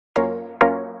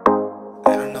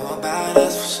about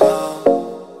us for sure.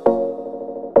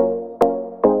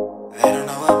 They don't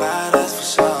know about us for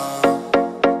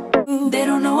sure. They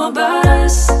don't know about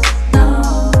us,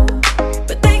 no.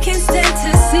 But they can't stand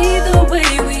to see the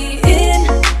way we in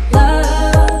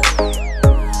love.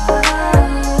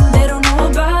 They don't know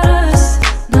about us,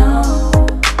 no.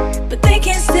 But they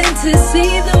can't stand to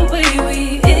see the way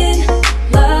we in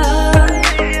love.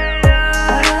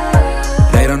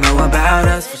 They don't know about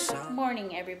us for sure.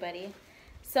 Morning, everybody.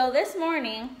 So this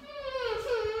morning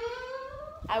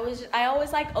I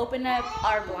always like open up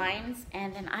our blinds,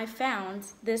 and then I found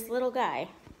this little guy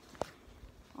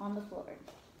on the floor.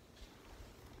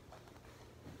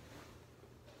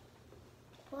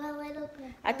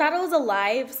 I thought it was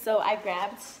alive, so I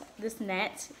grabbed this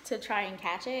net to try and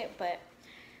catch it, but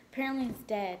apparently it's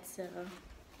dead, so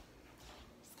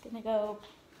just gonna go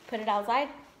put it outside.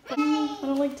 I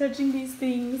don't like touching these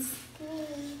things.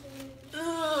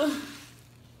 Ugh.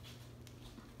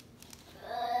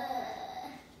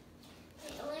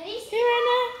 Here,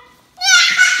 Raina.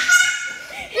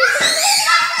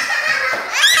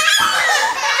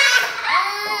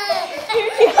 Here,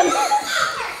 Keanu.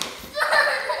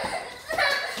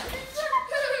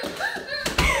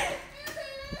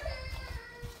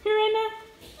 Here, Raina.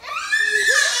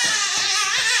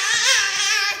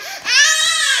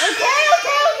 Okay.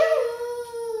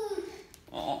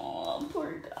 Oh,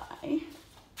 poor guy.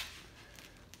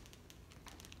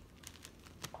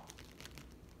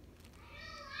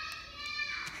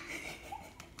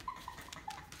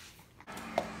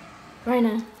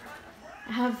 Raina,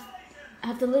 I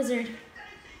have the lizard.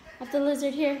 I have the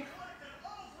lizard here.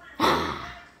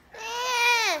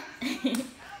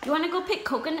 You wanna go pick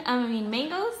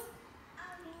mangoes?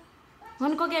 You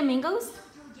wanna go get mangoes?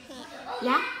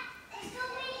 Yeah?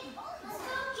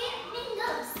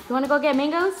 You wanna go get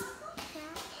mangoes?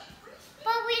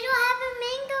 But we don't have a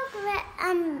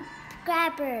mango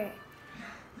grabber.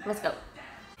 Let's go.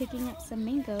 Picking up some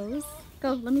mangoes.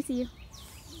 Go, let me see you.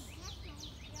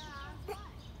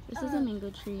 This is a mango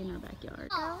tree in our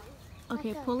backyard.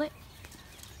 Okay, pull it.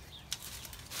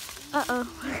 Uh-oh.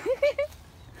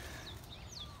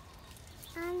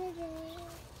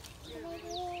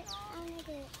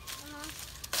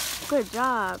 Good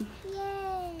job.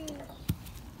 Yay.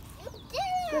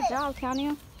 Good job,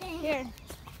 Keanu. Here.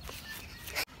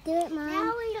 Do it, Mom.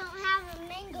 Now we don't have a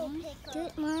mango picker. Do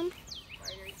it, Mom.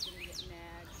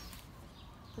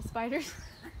 The spiders?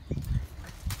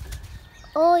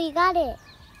 Oh, you got it.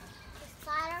 The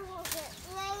spider will get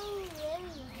really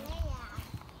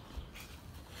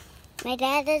mad. My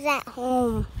dad is at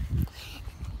home.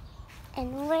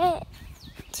 And we're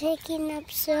taking up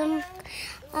some,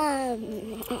 remember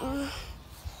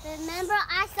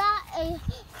I saw a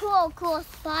cool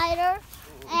spider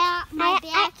at my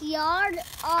backyard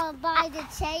by the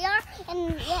chair,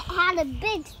 and it had a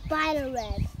big spider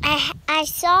web. I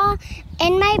saw,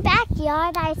 in my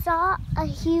backyard, I saw a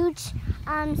huge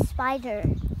spider.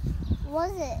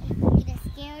 Was it? Did it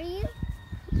scare you?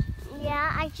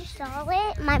 Yeah, I just saw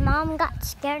it. My mom got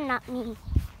scared, not me.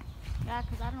 Yeah,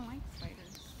 because I don't like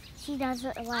spiders. She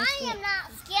doesn't like it. I am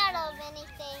not scared of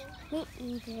anything.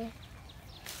 Me either.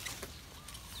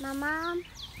 My mom,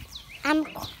 I'm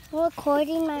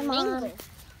recording my mom.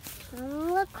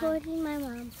 I'm recording my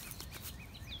mom.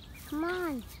 Come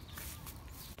on.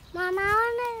 Mom, I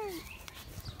want to.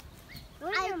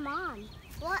 Where's your mom?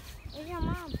 What? Where's your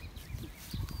mom?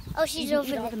 Oh, she's over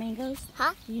there. You gonna eat all the mangoes?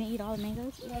 Huh? You gonna eat all the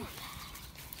mangoes? Yeah.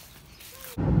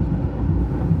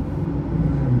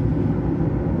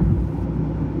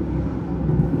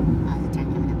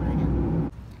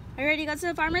 Are you ready to go to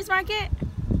the farmer's market?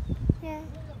 Yeah.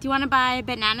 Do you want to buy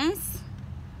bananas?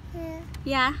 Yeah.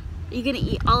 Yeah? Are you gonna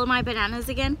eat all of my bananas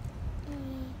again?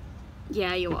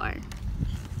 Yeah, you are.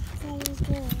 Sounds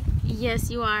good. Yes,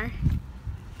 you are.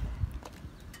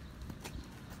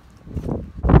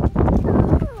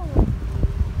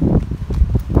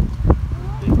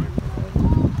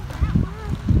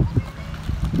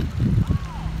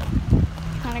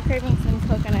 Kind of craving some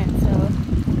coconut, so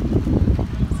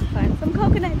let's find some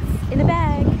coconuts in a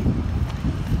bag.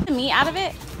 The meat out of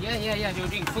it? Yeah. You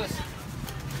drink first.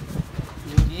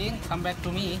 You drink, come back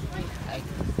to me. I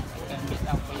can get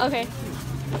out for you. Okay.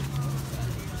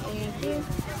 Thank you.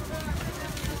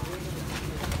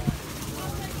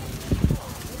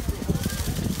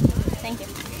 Thank you.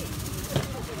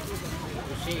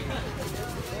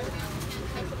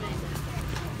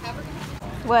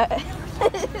 What?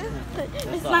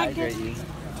 It's not good.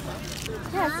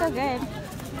 Yeah, it's so good.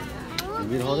 You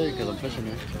need to hold it because I'm pushing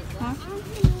it. Huh?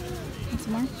 Want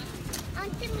some more? On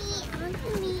to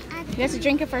me. You have to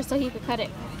drink it first so he could cut it.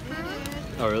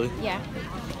 Oh, really? Yeah.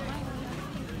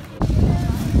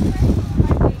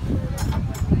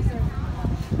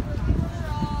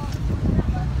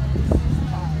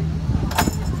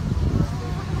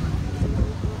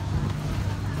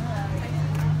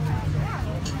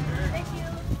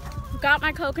 got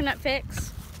my coconut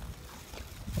fix.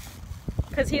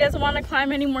 Because he doesn't want to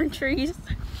climb any more trees.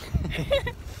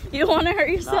 You don't want to hurt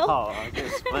yourself? No, I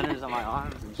get splinters on my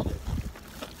arms and shit.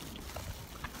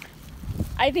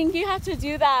 I think you have to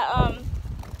do that,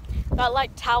 that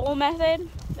like towel method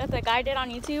that the guy did on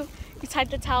YouTube. He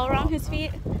tied the towel around his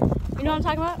feet. You know what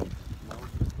I'm talking about?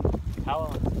 No. Towel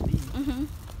on his feet. Mm-hmm.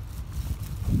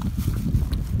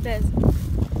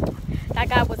 That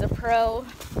guy was a pro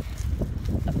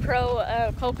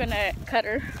coconut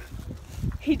cutter.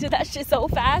 He did that shit so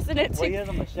fast, and it Well, took. he has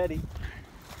a machete.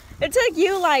 It took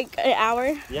you like an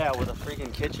hour. Yeah, with a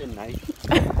freaking kitchen knife.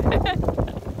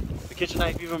 The kitchen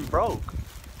knife even broke.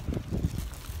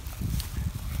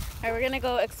 Alright, we're gonna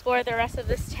go explore the rest of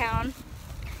this town,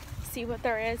 see what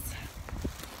there is.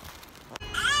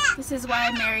 This is why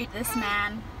I married this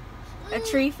man. A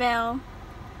tree fell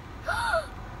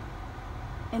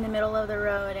in the middle of the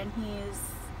road, and he's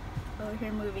over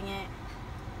here moving it.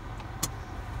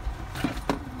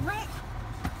 What?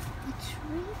 A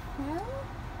tree fell?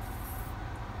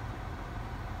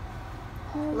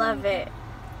 Love it.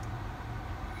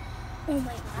 Oh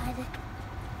my god.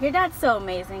 Your dad's so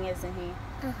amazing, isn't he?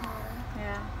 Uh-huh.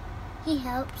 Yeah. He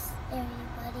helps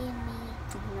everybody and me.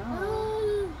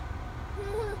 No.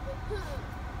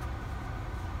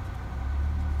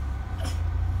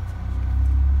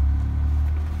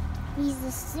 He's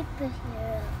a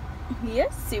superhero. He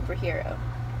is superhero.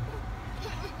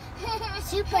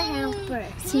 Super helper.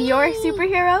 Is he your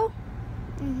superhero?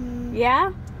 Mm-hmm.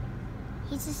 Yeah?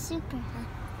 He's a super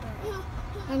helper.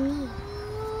 And me.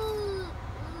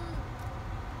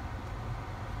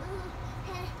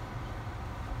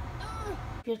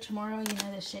 For tomorrow, you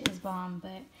know this shit is bomb,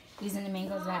 but using the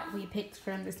mangoes that we picked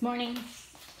from this morning.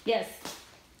 Yes.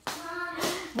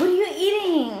 What are you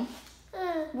eating?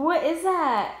 What is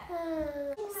that?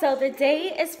 So the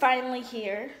day is finally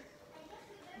here.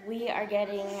 We are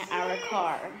getting our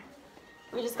car.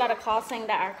 We just got a call saying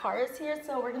that our car is here,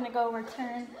 so we're gonna go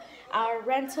return our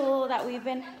rental that we've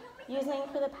been using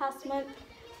for the past month.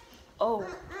 Oh.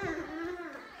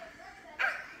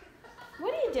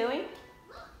 What are you doing?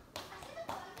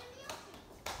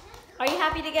 Are you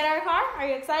happy to get our car? Are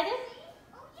you excited?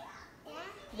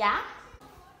 Yeah?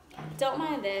 Don't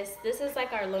mind this. This is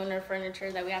like our loaner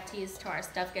furniture that we have to use till our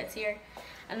stuff gets here.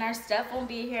 And our stuff won't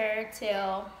be here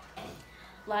till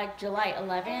like July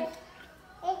 11th.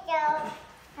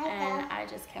 And I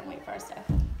just can't wait for our stuff.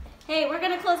 Hey, we're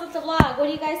gonna close up the vlog. What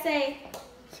do you guys say?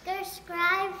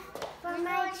 Subscribe for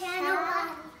my channel.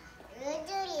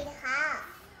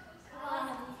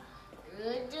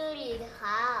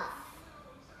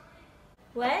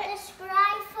 What?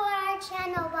 Subscribe for our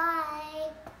channel.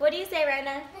 Bye. What do you say,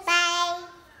 Raina? Bye.